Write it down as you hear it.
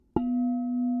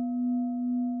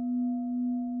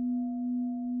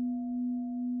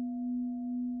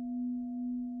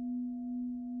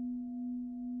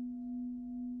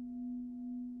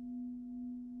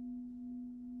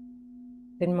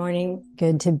Good morning.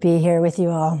 Good to be here with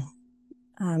you all.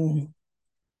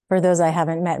 For those I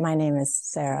haven't met, my name is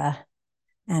Sarah,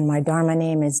 and my Dharma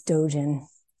name is Dōjin,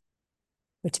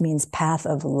 which means path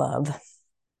of love.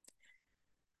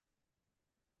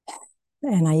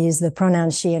 And I use the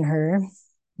pronouns she and her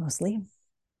mostly.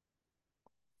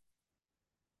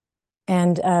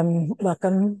 And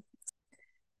welcome.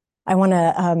 I want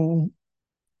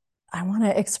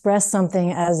to express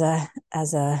something as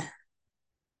a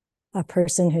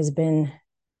person who's been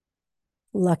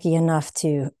lucky enough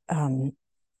to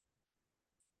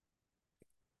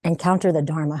encounter the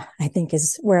Dharma, I think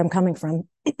is where I'm coming from,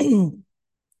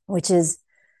 which is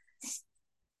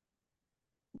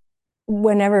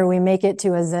whenever we make it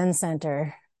to a Zen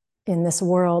center in this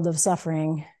world of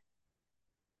suffering,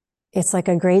 it's like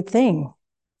a great thing.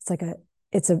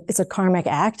 It's a karmic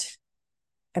act.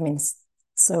 I mean,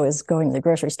 so is going to the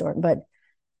grocery store, but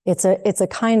it's a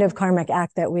kind of karmic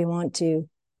act that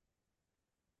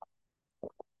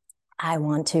I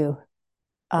want to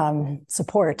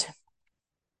support.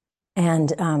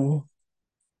 And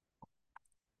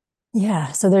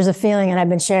yeah, so there's a feeling, and I've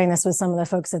been sharing this with some of the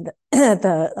folks in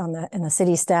the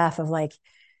city staff of like,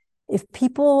 if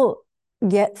people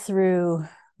get through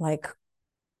like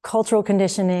cultural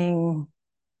conditioning,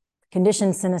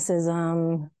 conditioned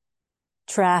cynicism,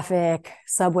 traffic,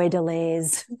 subway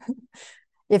delays,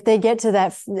 if they get to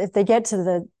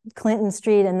the Clinton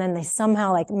Street and then they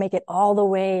somehow like make it all the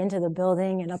way into the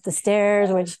building and up the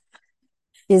stairs, which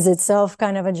is itself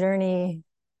kind of a journey,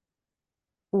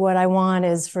 what I want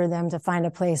is for them to find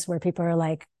a place where people are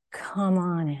like, come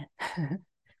on in.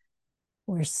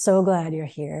 We're so glad you're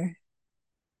here.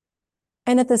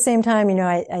 And at the same time,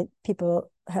 people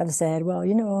have said, well,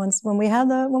 when we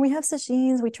have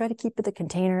sashins, we try to keep it the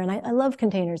container. And I love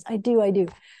containers. I do.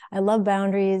 I love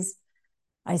boundaries.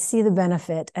 I see the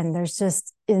benefit. And there's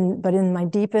but in my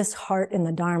deepest heart in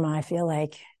the Dharma, I feel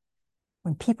like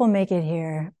when people make it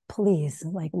here, please,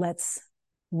 like, let's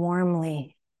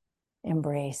warmly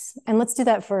embrace. And let's do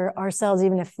that for ourselves,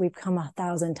 even if we've come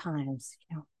 1,000 times,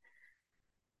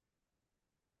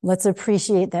 Let's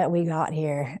appreciate that we got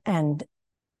here and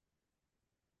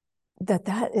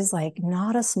that is like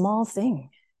not a small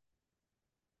thing.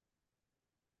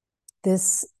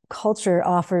 This culture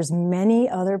offers many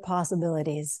other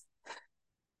possibilities.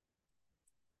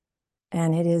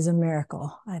 And it is a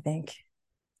miracle, I think.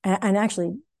 And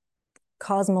actually,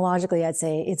 cosmologically, I'd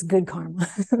say it's good karma.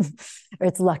 Or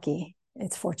it's lucky,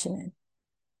 it's fortunate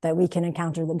that we can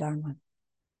encounter the Dharma.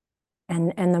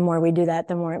 And the more we do that,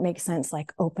 the more it makes sense,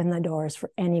 like open the doors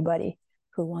for anybody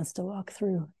who wants to walk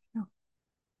through.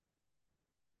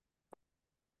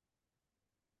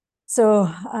 So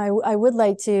I would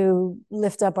like to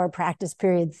lift up our practice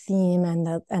period theme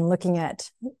and looking at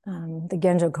the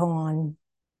Genjo Koan,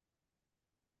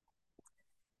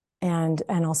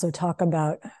 and also talk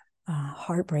about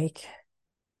heartbreak.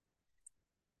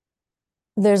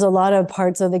 There's a lot of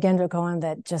parts of the Genjo Koan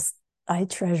that just I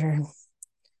treasure.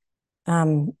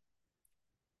 And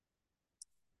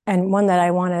one that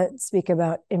I want to speak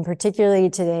about in particularly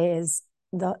today is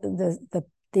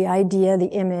the idea, the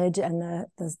image, and the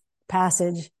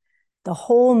passage. The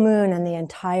whole moon and the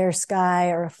entire sky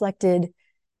are reflected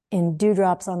in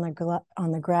dewdrops on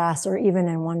the grass, or even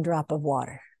in one drop of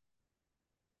water.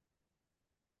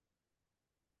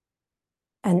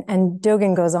 And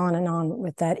Dogen goes on and on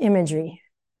with that imagery.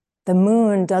 The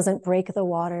moon doesn't break the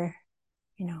water,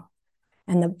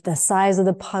 and the size of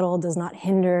the puddle does not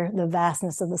hinder the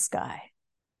vastness of the sky.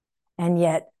 And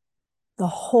yet the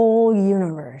whole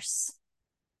universe,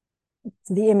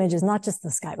 the image is not just the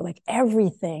sky, but like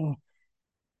everything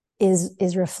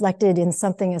is reflected in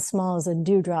something as small as a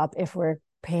dewdrop if we're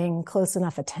paying close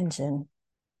enough attention.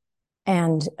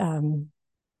 And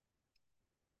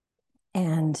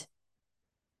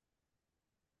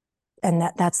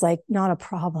that's like not a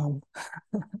problem.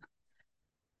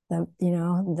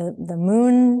 The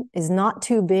moon is not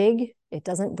too big. It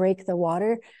doesn't break the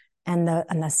water, and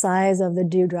the size of the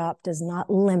dewdrop does not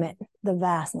limit the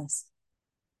vastness.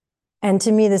 And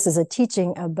to me, this is a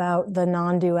teaching about the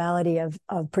non-duality of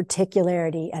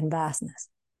particularity and vastness.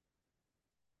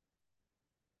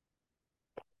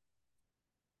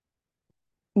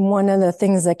 One of the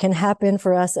things that can happen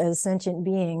for us as sentient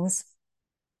beings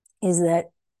is that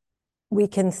we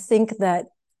can think that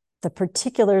the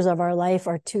particulars of our life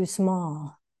are too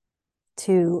small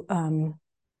to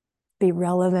be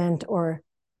relevant or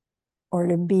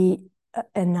to be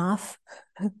enough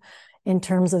in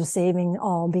terms of saving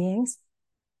all beings.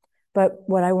 But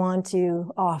what I want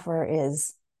to offer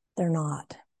is they're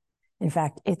not. In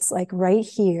fact, it's like right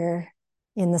here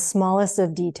in the smallest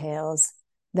of details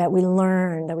that we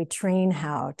learn, that we train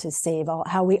how to save all,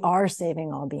 how we are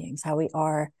saving all beings, how we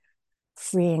are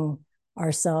freeing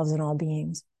ourselves and all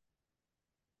beings.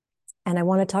 And I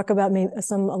want to talk about maybe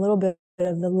a little bit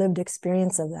of the lived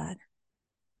experience of that.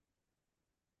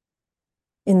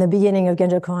 In the beginning of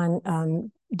Genjo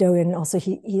Koan, Dōjin also,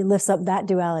 he lifts up that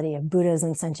duality of Buddhas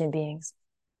and sentient beings.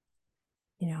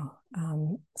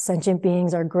 Sentient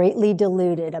beings are greatly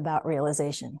deluded about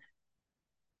realization.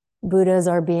 Buddhas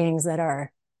are beings that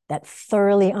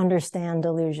thoroughly understand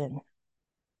delusion.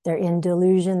 They're in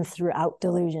delusion throughout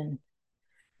delusion.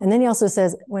 And then he also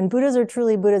says, when Buddhas are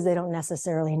truly Buddhas, they don't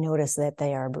necessarily notice that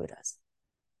they are Buddhas.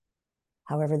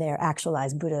 However, they are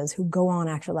actualized Buddhas who go on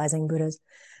actualizing Buddhas.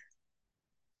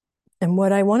 And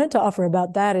what I wanted to offer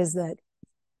about that is that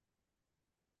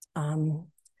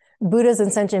Buddhas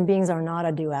and sentient beings are not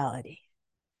a duality.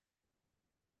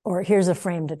 Or here's a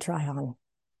frame to try on.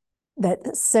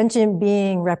 That sentient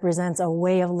being represents a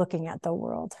way of looking at the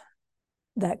world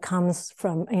that comes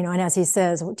from, and as he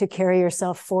says, to carry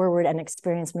yourself forward and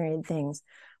experience myriad things.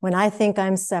 When I think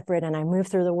I'm separate and I move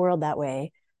through the world that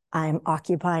way, I'm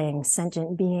occupying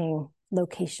sentient being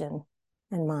location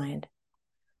and mind.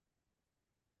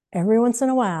 Every once in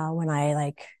a while, when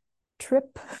I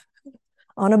trip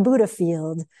on a Buddha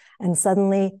field and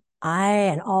suddenly I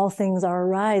and all things are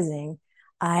arising,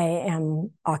 I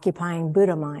am occupying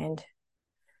Buddha mind.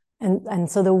 And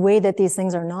so the way that these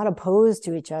things are not opposed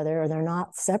to each other or they're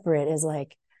not separate is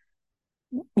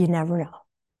you never know.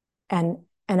 And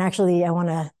actually, I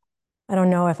don't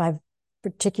know if I've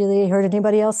particularly heard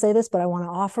anybody else say this, but I want to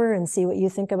offer and see what you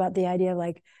think about the idea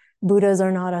of Buddhas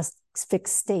are not a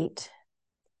fixed state,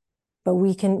 but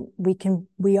we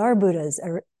are Buddhas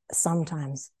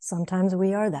sometimes. Sometimes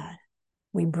we are that.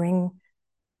 We bring,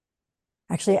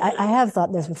 actually, I have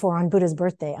thought this before on Buddha's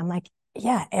birthday. I'm like,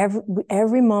 yeah,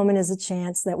 every moment is a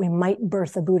chance that we might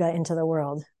birth a Buddha into the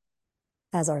world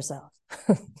as ourselves.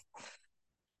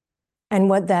 And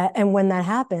when that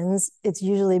happens, it's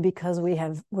usually because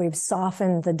we've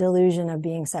softened the delusion of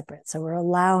being separate. So we're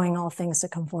allowing all things to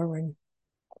come forward.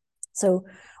 So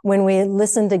when we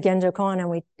listen to Genjo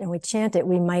Koan and we chant it,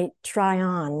 we might try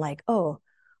on oh,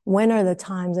 when are the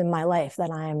times in my life that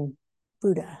I'm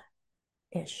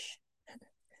Buddha-ish?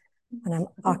 And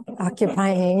I'm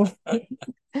occupying,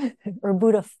 or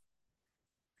Buddha.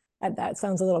 That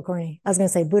sounds a little corny. I was going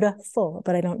to say Buddha full,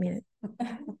 but I don't mean it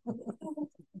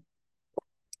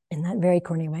in that very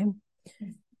corny way.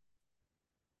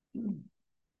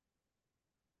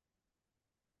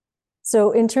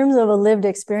 So in terms of a lived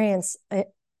experience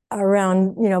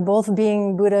around, both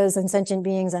being Buddhas and sentient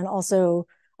beings and also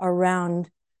around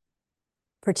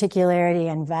particularity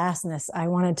and vastness, I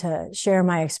wanted to share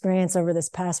my experience over this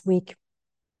past week.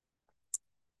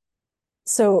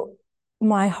 So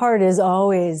my heart is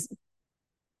always,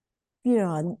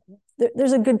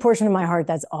 there's a good portion of my heart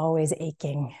that's always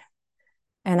aching.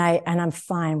 And I'm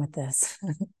fine with this.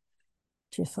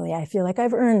 Truthfully, I feel like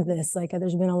I've earned this.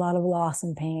 There's been a lot of loss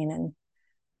and pain,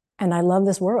 and I love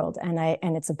this world, and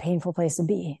it's a painful place to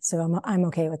be. So I'm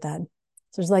okay with that.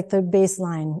 So there's the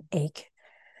baseline ache.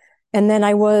 And then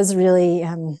I was really,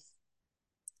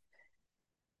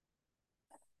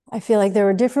 I feel like there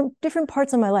were different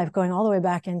parts of my life going all the way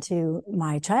back into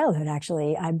my childhood.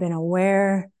 Actually, I've been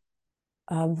aware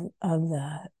of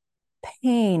the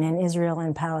pain in Israel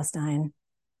and Palestine.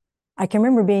 I can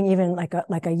remember being even like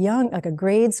a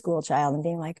grade school child and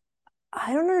being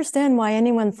I don't understand why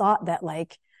anyone thought that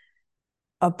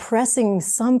oppressing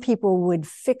some people would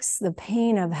fix the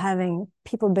pain of having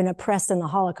people been oppressed in the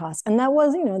Holocaust. And that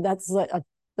was, that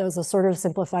was a sort of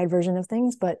simplified version of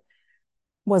things, but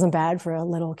wasn't bad for a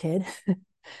little kid.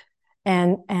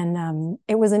 and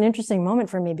it was an interesting moment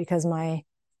for me because my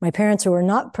parents, who were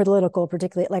not political,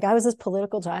 particularly, I was this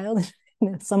political child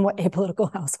in a somewhat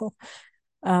apolitical household.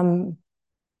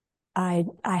 I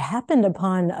happened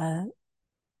upon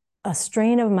a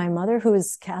strain of my mother who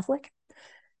is Catholic.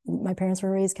 My parents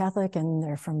were raised Catholic, and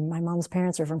my mom's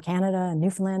parents are from Canada and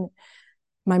Newfoundland.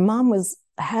 My mom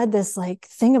had this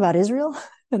thing about Israel,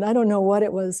 and I don't know what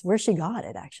it was, where she got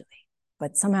it actually,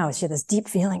 but somehow she had this deep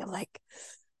feeling of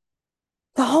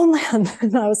the homeland.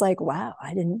 And I was wow,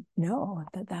 I didn't know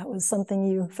that was something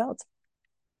you felt.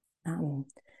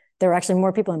 There were actually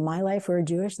more people in my life who were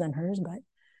Jewish than hers, but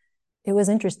it was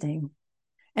interesting.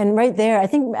 And right there, I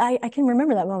think I can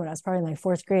remember that moment. I was probably in my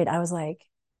fourth grade. I was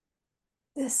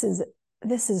this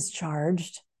is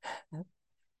charged.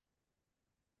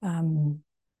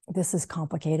 This is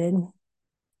complicated.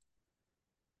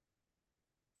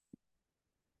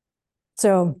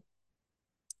 So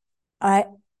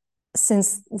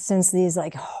since these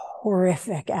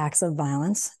horrific acts of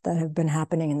violence that have been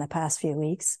happening in the past few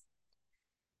weeks.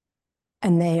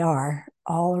 And they are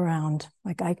all around.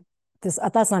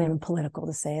 That's not even political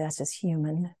to say, that's just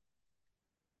human.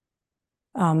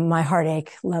 My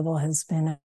heartache level has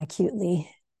been acutely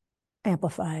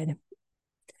amplified,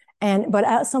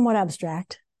 but somewhat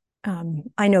abstract.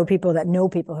 I know people that know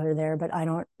people who are there, but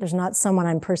there's not someone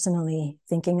I'm personally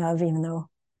thinking of, even though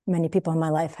many people in my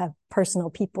life have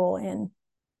personal people in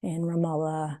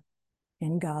Ramallah,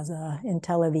 in Gaza, in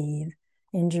Tel Aviv,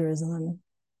 in Jerusalem.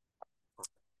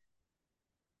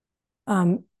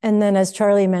 And then, as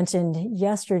Charlie mentioned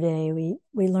yesterday,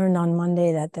 we learned on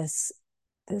Monday that this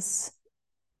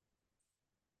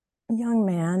young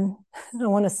man, I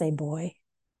want to say boy,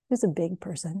 he was a big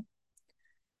person,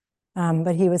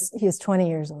 but he was 20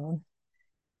 years old,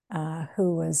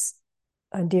 who was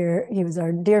he was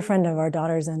our dear friend of our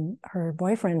daughter's and her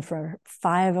boyfriend for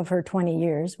 5 of her 20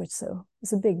 years, which so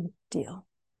is a big deal,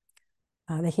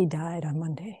 that he died on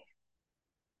Monday.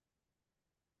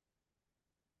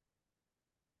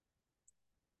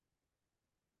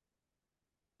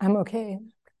 I'm okay.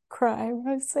 Cry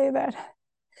when I say that.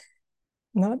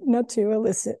 Not to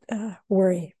elicit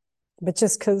worry, but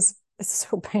just because it's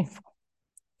so painful.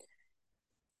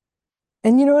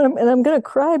 And you know what? I'm going to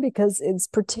cry because it's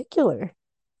particular.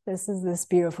 This is this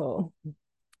beautiful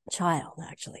child,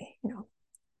 actually,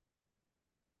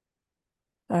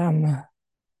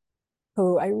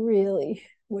 who I really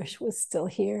wish was still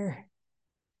here.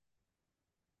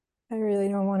 I really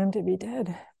don't want him to be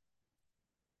dead.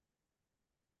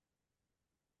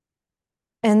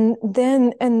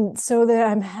 And so that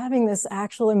I'm having this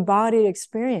actual embodied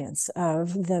experience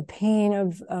of the pain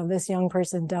of this young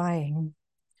person dying,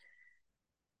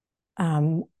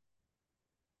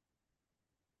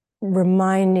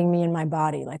 reminding me in my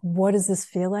body, like, what does this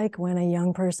feel like when a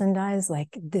young person dies?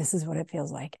 Like, this is what it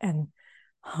feels like. And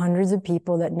hundreds of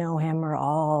people that know him are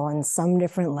all on some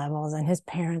different levels, and his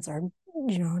parents are,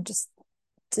 just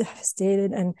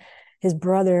devastated, and his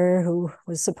brother, who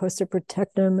was supposed to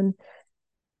protect him,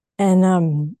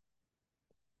 and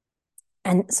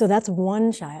so that's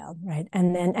one child, right?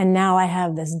 And now I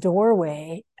have this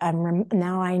doorway.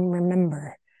 Now I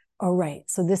remember, oh, right.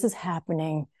 So this is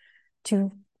happening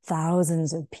to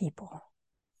thousands of people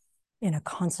in a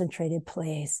concentrated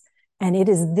place. And it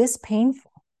is this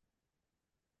painful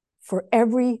for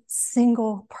every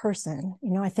single person.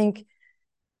 I think,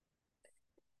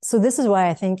 so this is why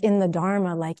I think in the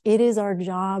Dharma, like, it is our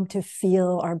job to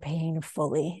feel our pain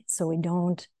fully.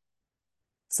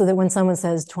 So that when someone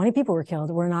says 20 people were killed,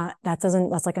 that's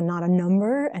like not a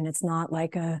number, and it's not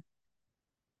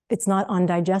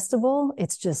undigestible.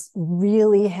 It's just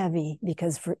really heavy,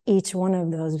 because for each one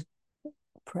of those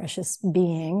precious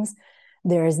beings,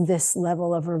 there is this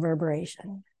level of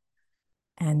reverberation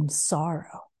and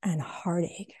sorrow and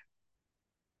heartache.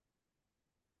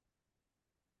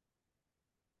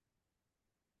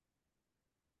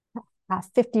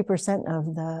 Half 50%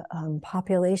 of the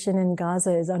population in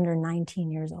Gaza is under 19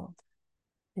 years old.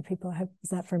 Is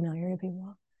that familiar to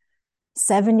people?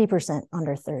 70%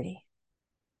 under 30.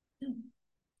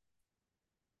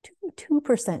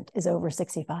 2% is over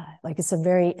 65. Like, it's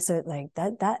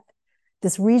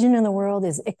this region in the world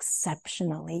is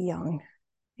exceptionally young,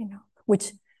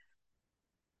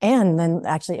 and then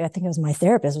actually, I think it was my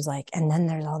therapist was like, and then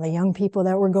there's all the young people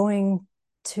that were going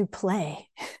to play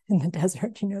in the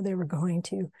desert. They were going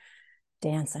to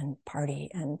dance and party,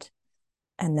 and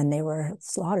then they were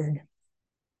slaughtered.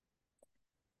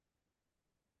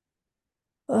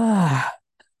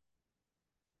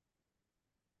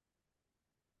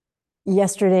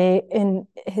 Yesterday in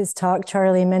his talk,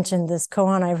 Charlie mentioned this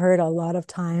koan I've heard a lot of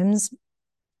times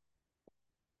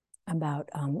about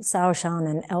Shaoshan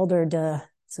and Elder De.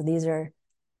 So these are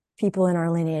people in our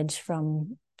lineage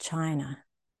from China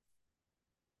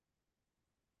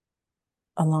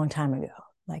a long time ago,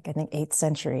 like I think 8th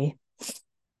century.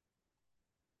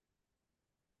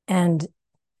 And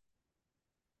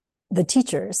the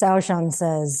teacher, Shaoshan,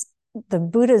 says, the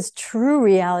Buddha's true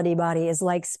reality body is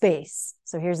like space.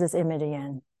 So here's this image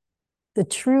again. The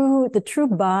true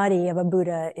body of a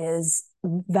Buddha is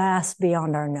vast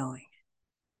beyond our knowing.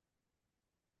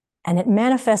 And it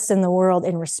manifests in the world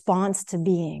in response to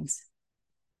beings.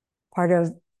 Part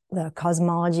of the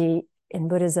cosmology in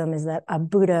Buddhism is that a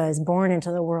Buddha is born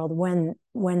into the world when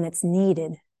it's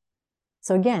needed.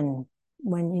 So again,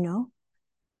 when,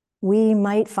 we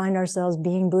might find ourselves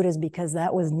being Buddhas because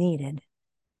that was needed.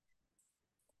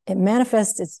 It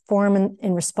manifests its form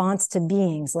in response to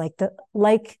beings, like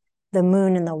the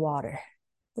moon in the water.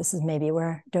 This is maybe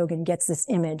where Dōjin gets this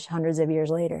image hundreds of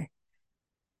years later.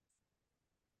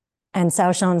 And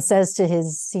Shaoshan says to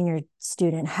his senior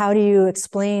student, how do you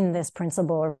explain this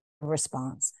principle of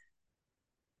response?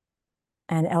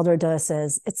 And Elder De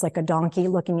says, it's like a donkey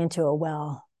looking into a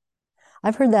well.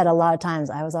 I've heard that a lot of times.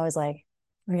 I was always like,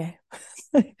 okay.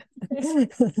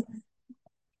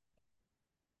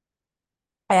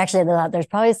 I actually thought there's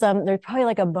probably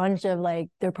like a bunch of like,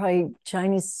 there are probably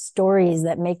Chinese stories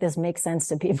that make this make sense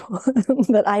to people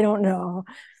that I don't know.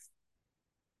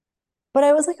 But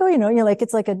I was like, oh, like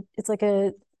it's like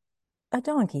a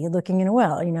donkey looking in a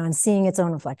well, and seeing its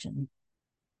own reflection.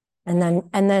 And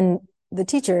then the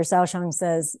teacher, Shaoshang,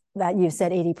 says that you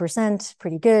said 80%,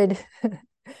 pretty good.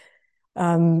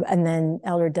 And then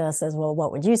Elder De says, well,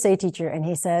 what would you say, teacher? And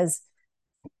he says,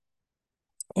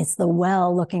 it's the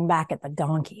well looking back at the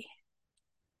donkey.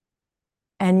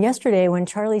 And yesterday when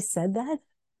Charlie said that,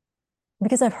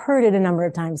 because I've heard it a number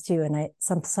of times too, and I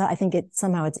think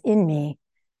somehow it's in me,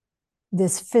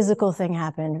 this physical thing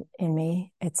happened in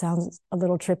me. It sounds a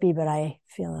little trippy, but I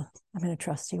feel I'm going to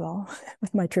trust you all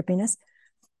with my trippiness.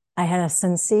 I had a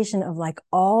sensation of like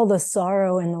all the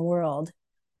sorrow in the world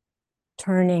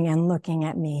turning and looking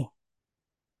at me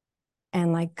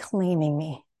and like claiming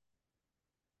me,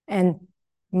 and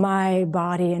my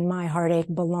body and my heartache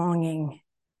belonging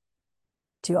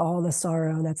to all the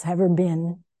sorrow that's ever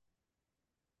been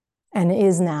and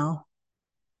is now.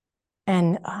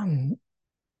 And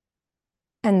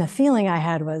the feeling I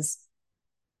had was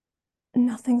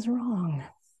nothing's wrong.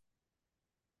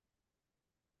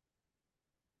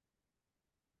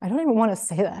 I don't even want to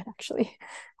say that, actually.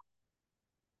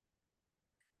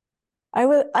 I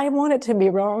want it to be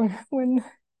wrong when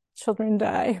children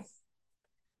die.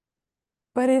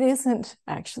 But it isn't,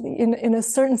 actually. In a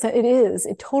certain sense, it is.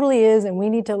 It totally is. And we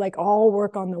need to like all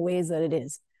work on the ways that it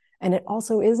is. And it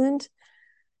also isn't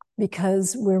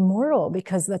because we're mortal,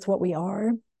 because that's what we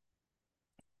are.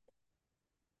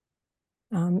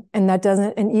 And that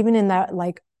doesn't, and even in that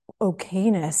like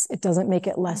okayness, it doesn't make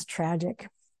it less tragic.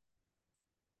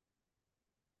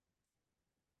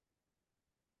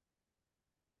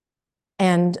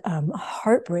 And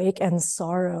heartbreak and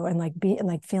sorrow and like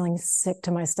feeling sick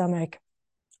to my stomach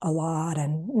a lot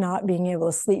and not being able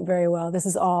to sleep very well. This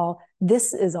is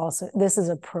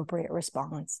appropriate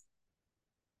response.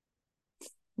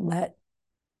 Let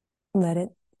it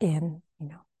in,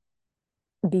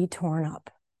 be torn up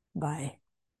by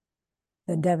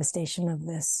the devastation of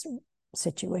this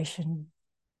situation.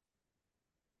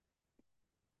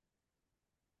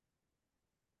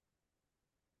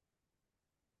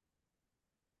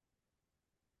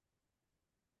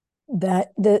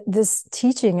 This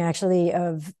teaching actually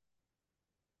of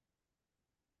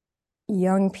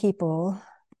young people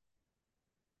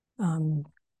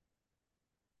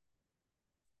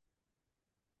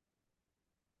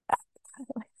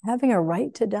having a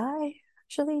right to die,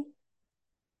 actually,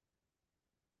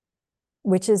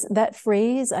 which is that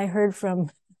phrase I heard from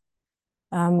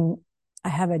I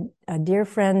have a dear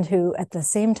friend who at the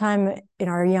same time in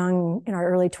our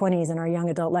early 20s, in our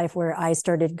young adult life where I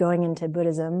started going into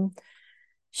Buddhism,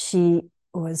 she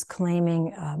was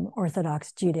claiming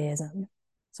Orthodox Judaism.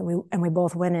 So we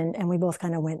both went in and we both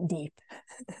kind of went deep.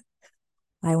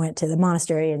 I went to the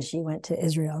monastery and she went to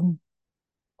Israel,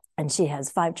 and she has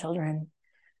 5 children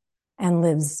and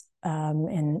lives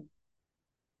and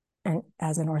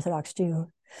as an Orthodox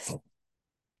Jew.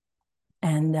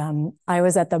 And I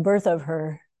was at the birth of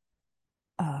her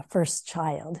first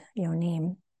child,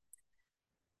 Yonim.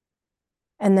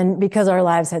 And then because our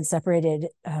lives had separated,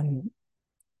 I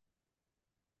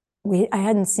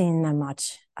hadn't seen them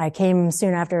much. I came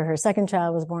soon after her second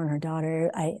child was born, her daughter.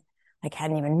 I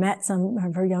hadn't even met some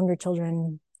of her younger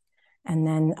children. And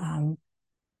then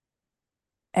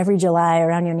every July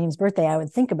around Yonim's birthday, I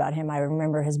would think about him. I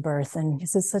remember his birth, and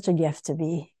it's such a gift to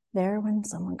be there when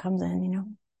someone comes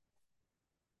in,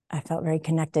 I felt very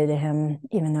connected to him,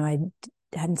 even though I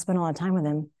hadn't spent a lot of time with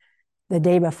him. The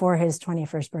day before his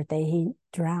 21st birthday, he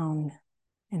drowned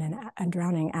in a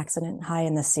drowning accident high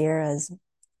in the Sierras,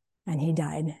 and he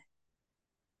died.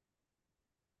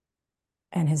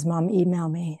 And his mom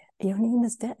emailed me, Yonim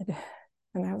is dead.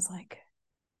 And I was like,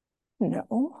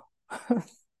 no,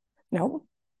 no.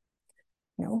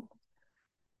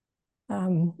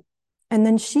 And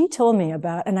then she told me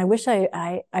about, and I wish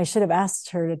I should have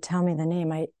asked her to tell me the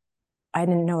name. I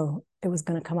didn't know it was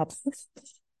going to come up.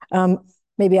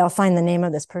 Maybe I'll find the name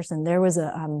of this person. There was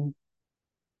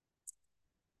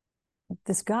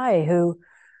this guy who,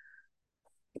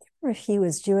 I can't remember if he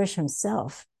was Jewish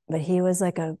himself, but he was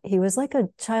like a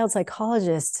child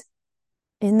psychologist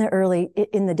in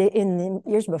the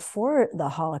years before the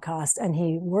Holocaust, and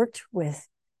he worked with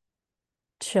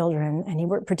children, and he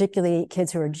worked particularly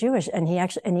kids who were Jewish, and he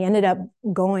ended up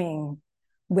going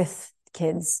with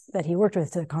kids that he worked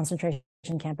with to the concentration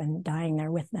camp and dying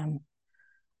there with them.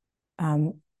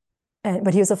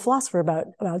 But he was a philosopher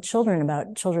about children,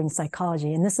 about children's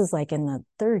psychology, and this is like in the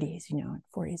 30s,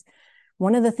 40s.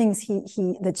 One of the things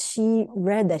that she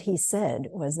read that he said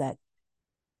was that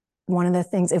one of the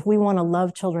things, if we want to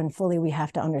love children fully, we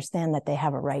have to understand that they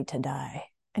have a right to die.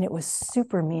 And it was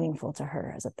super meaningful to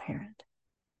her as a parent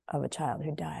of a child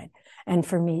who died. And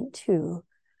for me too,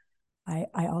 I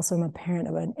also am a parent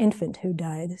of an infant who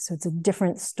died. So it's a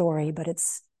different story, but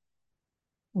it's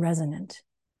resonant.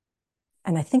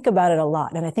 And I think about it a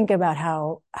lot. And I think about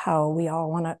how we all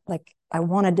want to, like, I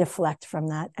want to deflect from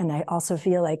that. And I also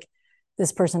feel like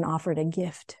this person offered a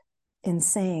gift in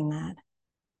saying that.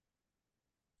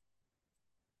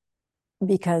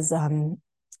 Because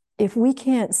if we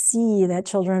can't see that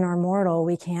children are mortal,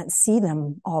 we can't see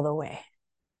them all the way.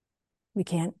 We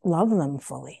can't love them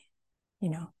fully,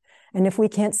 And if we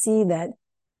can't see that,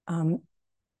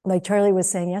 like Charlie was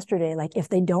saying yesterday, like if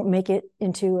they don't make it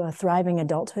into a thriving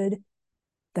adulthood,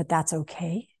 that's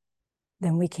okay,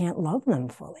 then we can't love them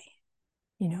fully.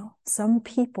 Some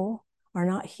people are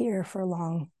not here for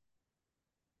long.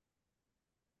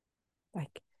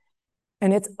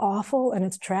 And it's awful and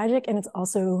it's tragic, and it's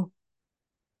also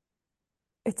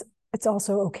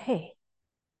okay.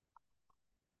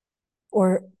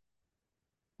 Or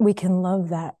we can love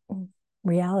that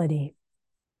reality.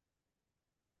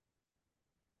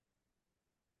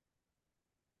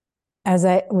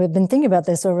 We've been thinking about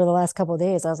this over the last couple of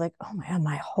days, I was like, oh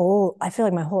my God, I feel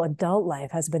like my whole adult life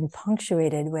has been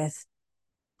punctuated with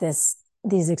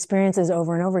these experiences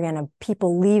over and over again of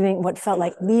people leaving, what felt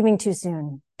like leaving too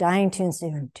soon, dying too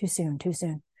soon.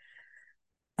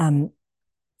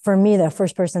 For me, the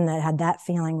first person that had that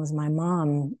feeling was my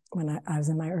mom. When I was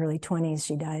in my early 20s,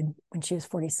 she died when she was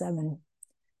 47.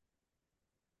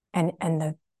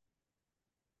 And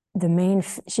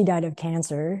she died of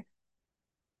cancer.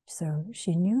 So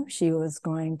she knew she was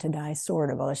going to die, sort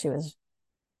of, although she was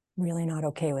really not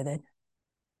okay with it.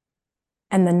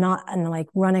 And like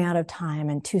running out of time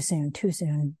and too soon.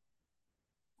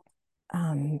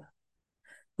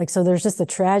 So there's just the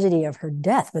tragedy of her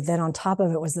death, but then on top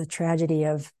of it was the tragedy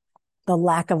of the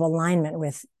lack of alignment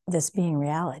with this being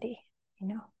reality,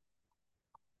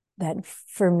 that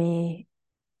for me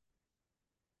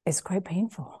is quite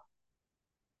painful.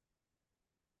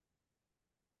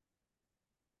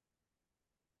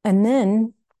 And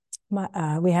then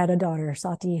we had a daughter,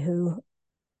 Sati, who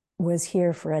was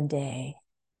here for a day.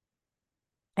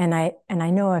 And I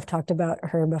know I've talked about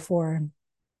her before.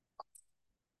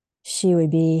 She would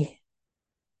be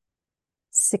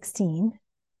 16.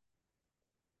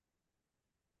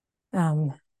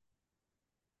 But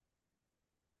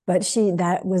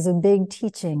that was a big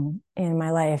teaching in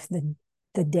my life, the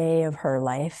day of her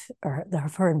life, or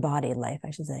her embodied life,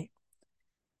 I should say.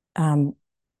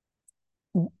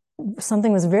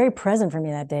 Something was very present for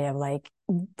me that day of like,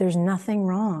 there's nothing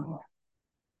wrong.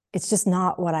 It's just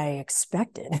not what I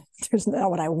expected. There's not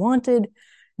what I wanted.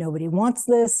 Nobody wants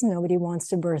this. Nobody wants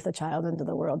to birth a child into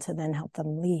the world to then help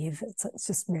them leave. It's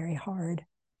just very hard.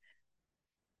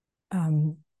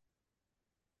 But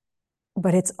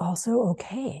it's also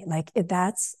okay. Like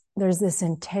there's this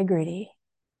integrity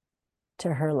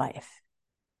to her life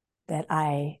that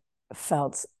I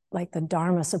felt like the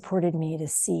Dharma supported me to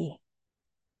see.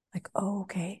 Like, oh,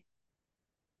 okay.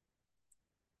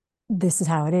 This is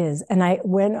how it is. And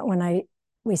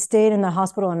we stayed in the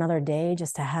hospital another day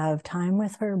just to have time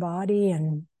with her body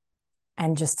and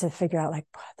just to figure out like,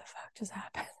 what the fuck just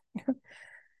happened?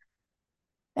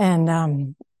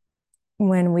 And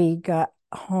when we got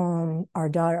home, our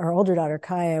older daughter,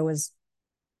 Kaya, was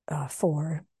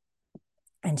 4,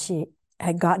 and she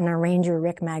had gotten a Ranger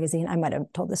Rick magazine. I might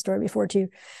have told this story before too.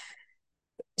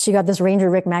 She got this Ranger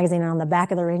Rick magazine, and on the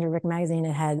back of the Ranger Rick magazine,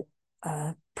 it had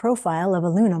a profile of a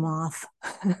Luna moth.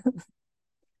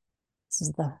 This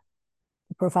is the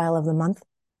profile of the month.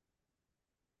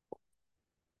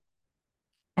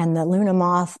 And the Luna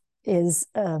moth is,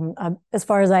 as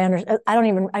far as I understand,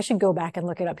 I should go back and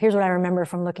look it up. Here's what I remember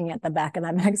from looking at the back of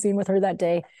that magazine with her that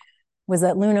day, was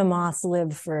that Luna moths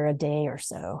live for a day or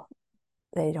so.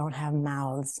 They don't have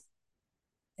mouths.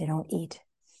 They don't eat.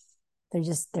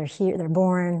 They're here, they're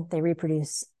born, they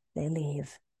reproduce, they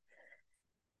leave.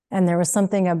 And there was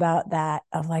something about that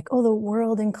of like, oh, the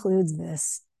world includes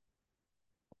this.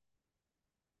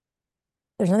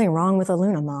 There's nothing wrong with a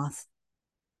Luna moth,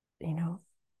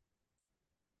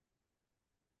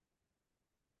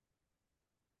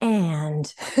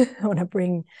 And I want to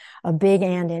bring a big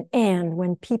and in. And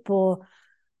when people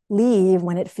leave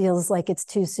when it feels like it's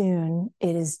too soon,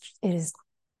 it is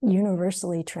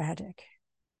universally tragic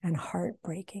and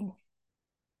heartbreaking.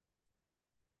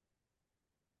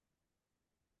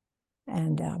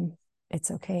 And it's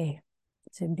okay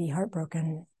to be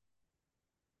heartbroken.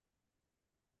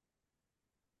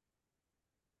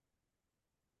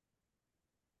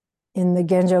 In the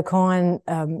Genjo Koan,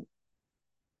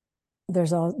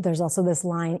 there's also this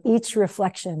line: each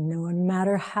reflection, no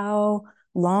matter how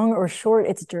long or short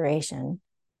its duration,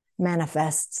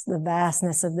 manifests the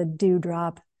vastness of the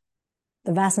dewdrop,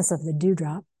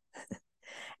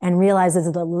 and realizes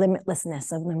the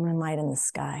limitlessness of the moonlight in the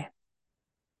sky.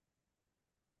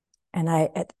 And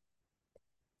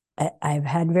I've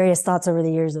had various thoughts over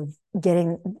the years of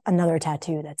getting another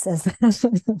tattoo that says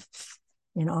that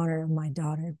in honor of my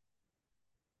daughter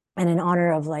and in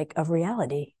honor of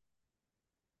reality.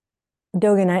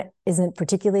 Dōjin isn't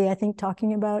particularly, I think,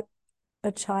 talking about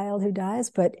a child who dies,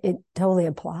 but it totally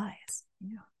applies.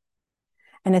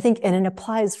 And I think, and it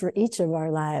applies for each of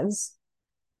our lives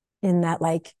in that,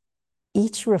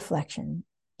 each reflection,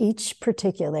 each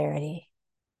particularity,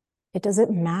 it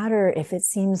doesn't matter if it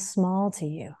seems small to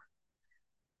you,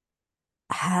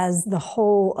 has the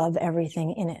whole of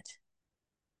everything in it.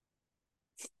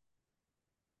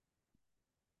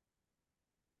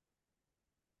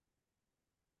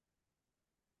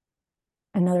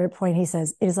 Another point he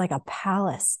says, it is like a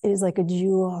palace. It is like a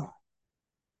jewel.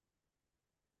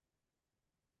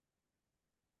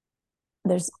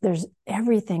 There's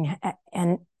everything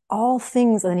and all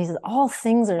things. And then he says, all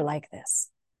things are like this.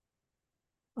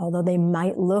 Although they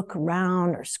might look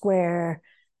round or square,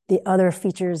 the other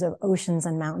features of oceans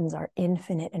and mountains are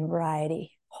infinite in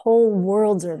variety. Whole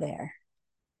worlds are there.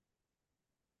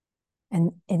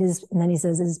 And then he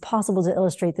says, it is possible to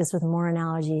illustrate this with more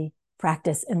analogy,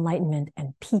 practice, enlightenment,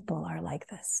 and people are like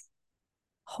this.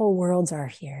 Whole worlds are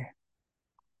here.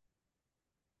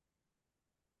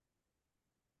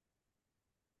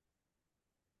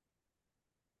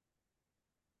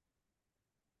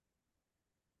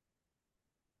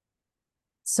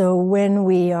 So when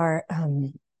we are,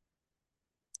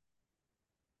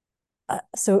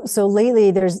 so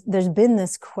lately there's been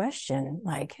this question,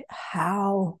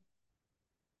 how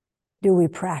do we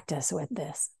practice with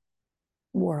this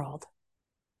world?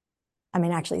 I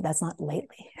mean, actually, that's not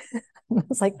lately.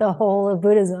 It's like the whole of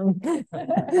Buddhism,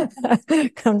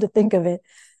 come to think of it.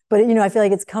 But, I feel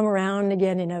like it's come around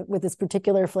again, with this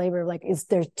particular flavor of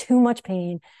there's too much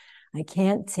pain. I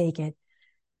can't take it.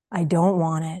 I don't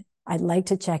want it. I'd like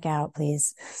to check out,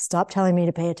 please. Stop telling me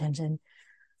to pay attention.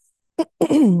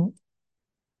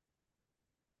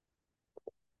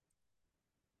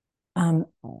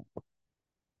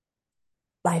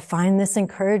 I find this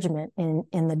encouragement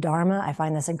in the Dharma. I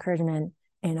find this encouragement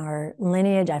in our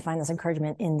lineage. I find this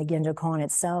encouragement in the Genjo Koan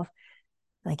itself.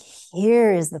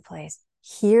 Here is the place.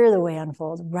 Here the way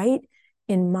unfolds, right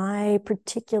in my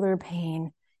particular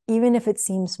pain, even if it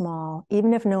seems small,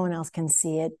 even if no one else can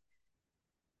see it.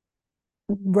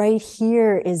 Right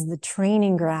here is the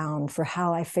training ground for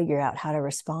how I figure out how to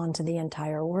respond to the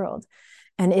entire world.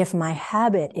 And if my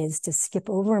habit is to skip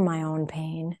over my own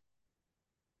pain,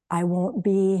 I won't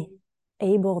be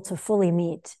able to fully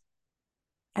meet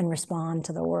and respond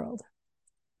to the world.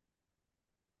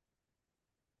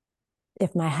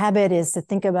 If my habit is to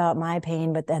think about my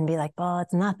pain, but then be like, oh,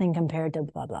 it's nothing compared to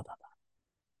blah, blah, blah, blah,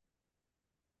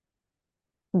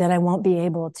 then I won't be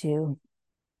able to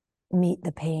meet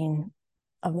the pain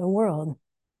of the world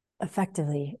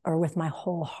effectively or with my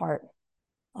whole heart.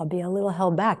 I'll be a little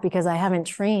held back because I haven't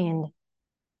trained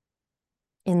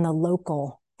in the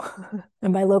local.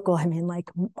 And by local, I mean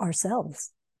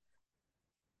ourselves.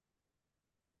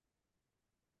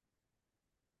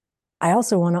 I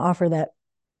also want to offer that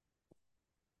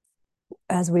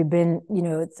as we've been,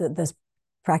 this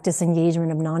practice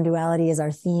engagement of non-duality is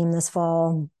our theme this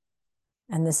fall.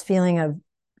 And this feeling of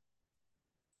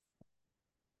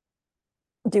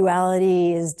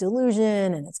duality is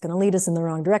delusion and it's going to lead us in the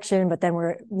wrong direction. But then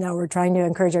we're trying to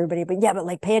encourage everybody,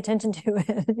 but pay attention to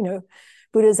it.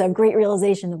 Buddhas have great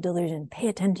realization of delusion. Pay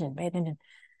attention.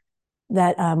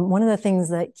 That one of the things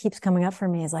that keeps coming up for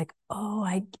me is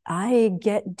I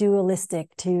get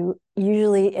dualistic to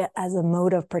usually as a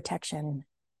mode of protection.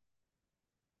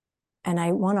 And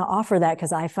I want to offer that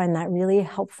because I find that really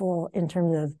helpful in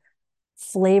terms of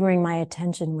flavoring my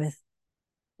attention with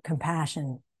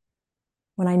compassion.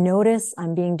 When I notice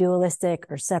I'm being dualistic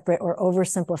or separate or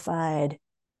oversimplified,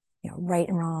 right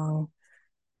and wrong,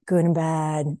 good and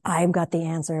bad, I've got the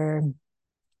answer.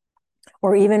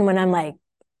 Or even when I'm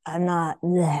not,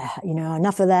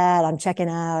 enough of that, I'm checking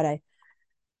out.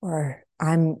 or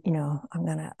I'm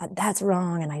gonna, that's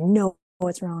wrong, and I know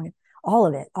it's wrong. All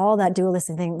of it, all that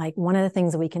dualistic thing. Like, one of the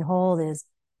things that we can hold is,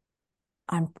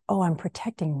 I'm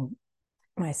protecting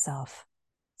myself.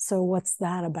 So what's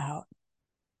that about?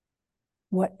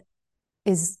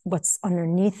 What's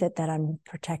underneath it that I'm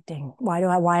protecting?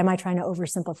 Why am I trying to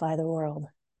oversimplify the world?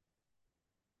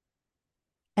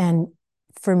 And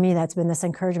for me, that's been this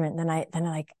encouragement. Then I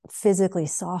like physically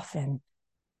soften,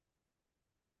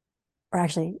 or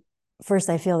actually, first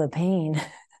I feel the pain,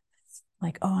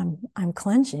 like, oh, I'm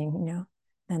clenching,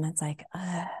 and it's like,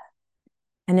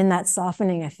 and in that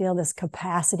softening, I feel this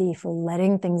capacity for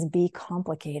letting things be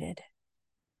complicated,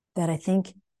 that I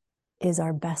think is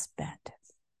our best bet.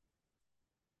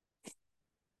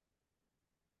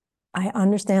 I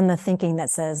understand the thinking that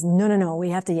says, no, we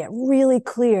have to get really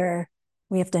clear.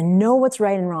 We have to know what's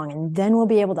right and wrong, and then we'll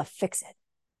be able to fix it.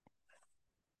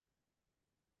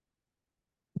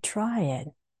 Try it.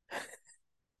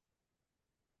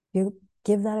 You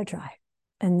give that a try.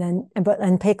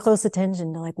 And pay close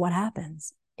attention to, like, what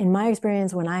happens. In my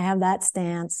experience, when I have that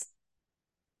stance,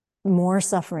 more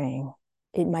suffering.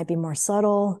 It might be more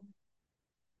subtle.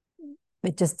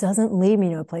 It just doesn't lead me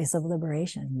to a place of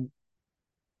liberation.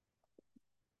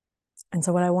 And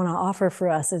so what I want to offer for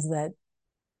us is that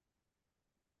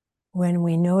when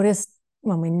we notice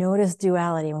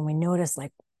duality, when we notice,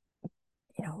 like,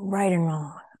 right and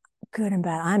wrong, good and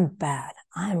bad,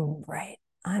 I'm right,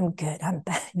 I'm good, I'm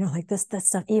bad, like this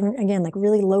stuff, even again, like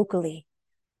really locally,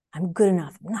 I'm good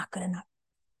enough, I'm not good enough.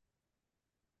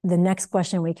 The next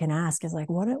question we can ask is, like,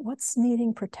 what's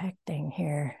needing protecting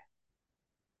here?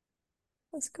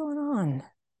 What's going on?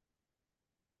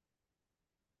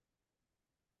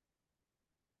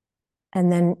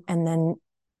 And then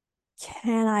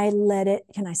can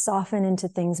I soften into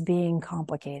things being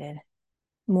complicated,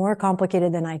 more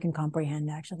complicated than I can comprehend,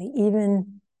 actually,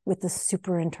 even with the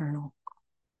super internal.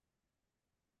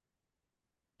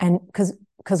 And because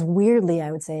weirdly,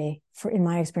 I would say, in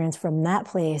my experience, from that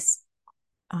place,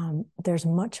 there's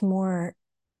much more,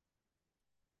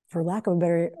 for lack of a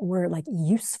better word, like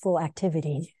useful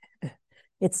activity.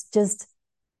 It's just,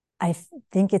 I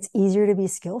think it's easier to be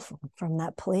skillful from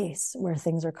that place where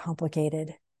things are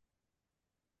complicated.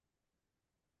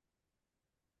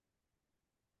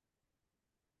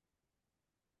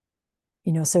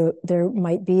 So there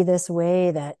might be this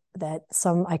way that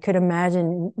I could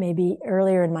imagine maybe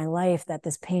earlier in my life, that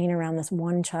this pain around this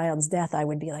one child's death, I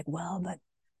would be like, well, but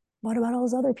what about all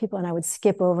those other people? And I would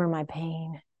skip over my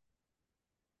pain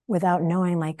without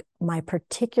knowing, like, my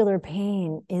particular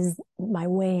pain is my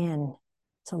way in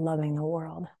to loving the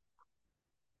world.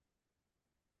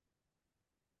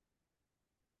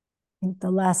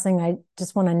 The last thing I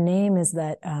just want to name is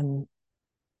that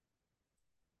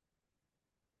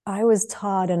I was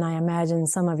taught, and I imagine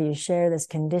some of you share this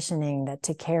conditioning, that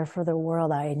to care for the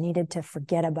world, I needed to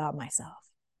forget about myself.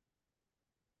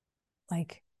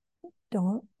 Like,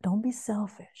 don't be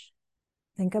selfish.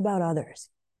 Think about others.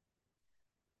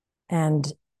 And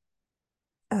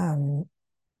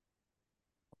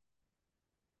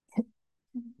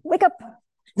wake up.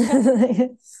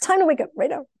 Time to wake up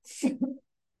right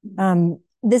now.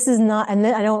 This is not, and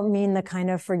I don't mean the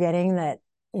kind of forgetting that,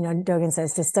 Dōjin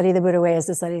says, to study the Buddha way is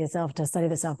to study the self, to study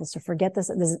the self is to forget this.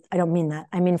 I don't mean that.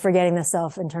 I mean forgetting the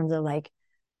self in terms of, like,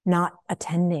 not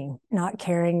attending, not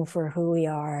caring for who we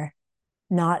are,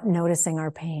 not noticing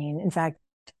our pain. In fact,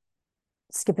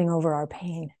 skipping over our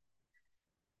pain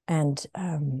and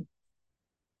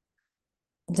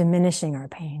diminishing our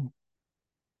pain.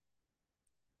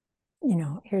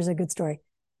 Here's a good story.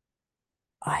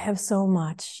 I have so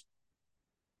much,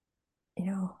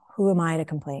 who am I to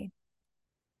complain?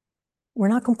 We're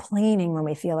not complaining when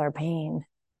we feel our pain.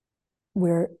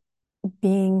 We're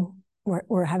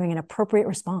having an appropriate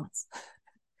response.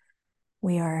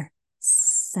 We are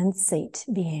sensate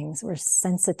beings. We're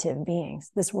sensitive beings.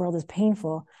 This world is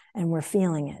painful and we're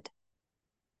feeling it.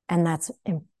 And that's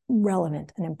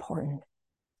relevant and important.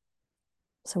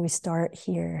 So we start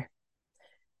here.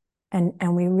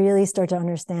 And we really start to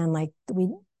understand, like,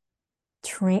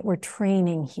 we're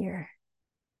training here.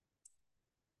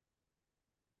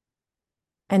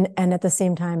 And at the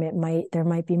same time, there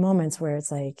might be moments where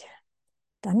it's like,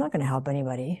 I'm not going to help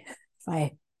anybody if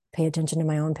I pay attention to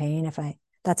my own pain,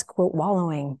 that's, quote,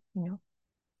 wallowing,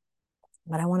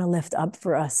 But I want to lift up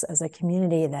for us as a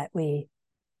community that we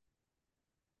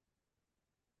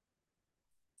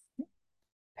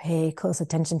pay close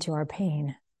attention to our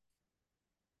pain.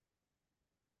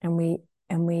 And we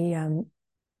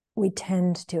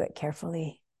tend to it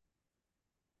carefully.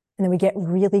 And then we get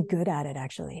really good at it,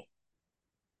 actually.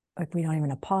 like we don't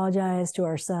even apologize to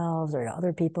ourselves or to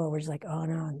other people. We're just like, oh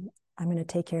no, I'm going to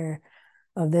take care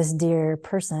of this dear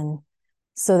person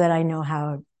so that I know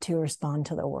how to respond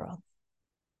to the world.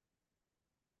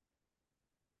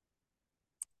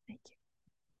 Thank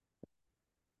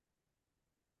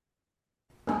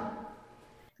you.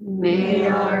 May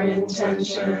our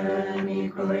intention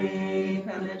equally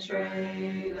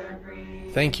penetrate every...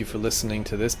 Thank you for listening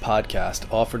to this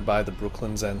podcast offered by the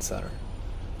Brooklyn Zen Center.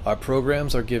 Our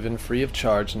programs are given free of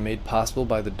charge and made possible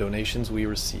by the donations we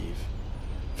receive.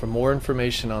 For more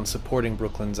information on supporting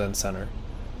Brooklyn Zen Center,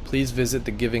 please visit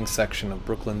the giving section of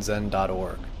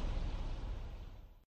brooklynzen.org.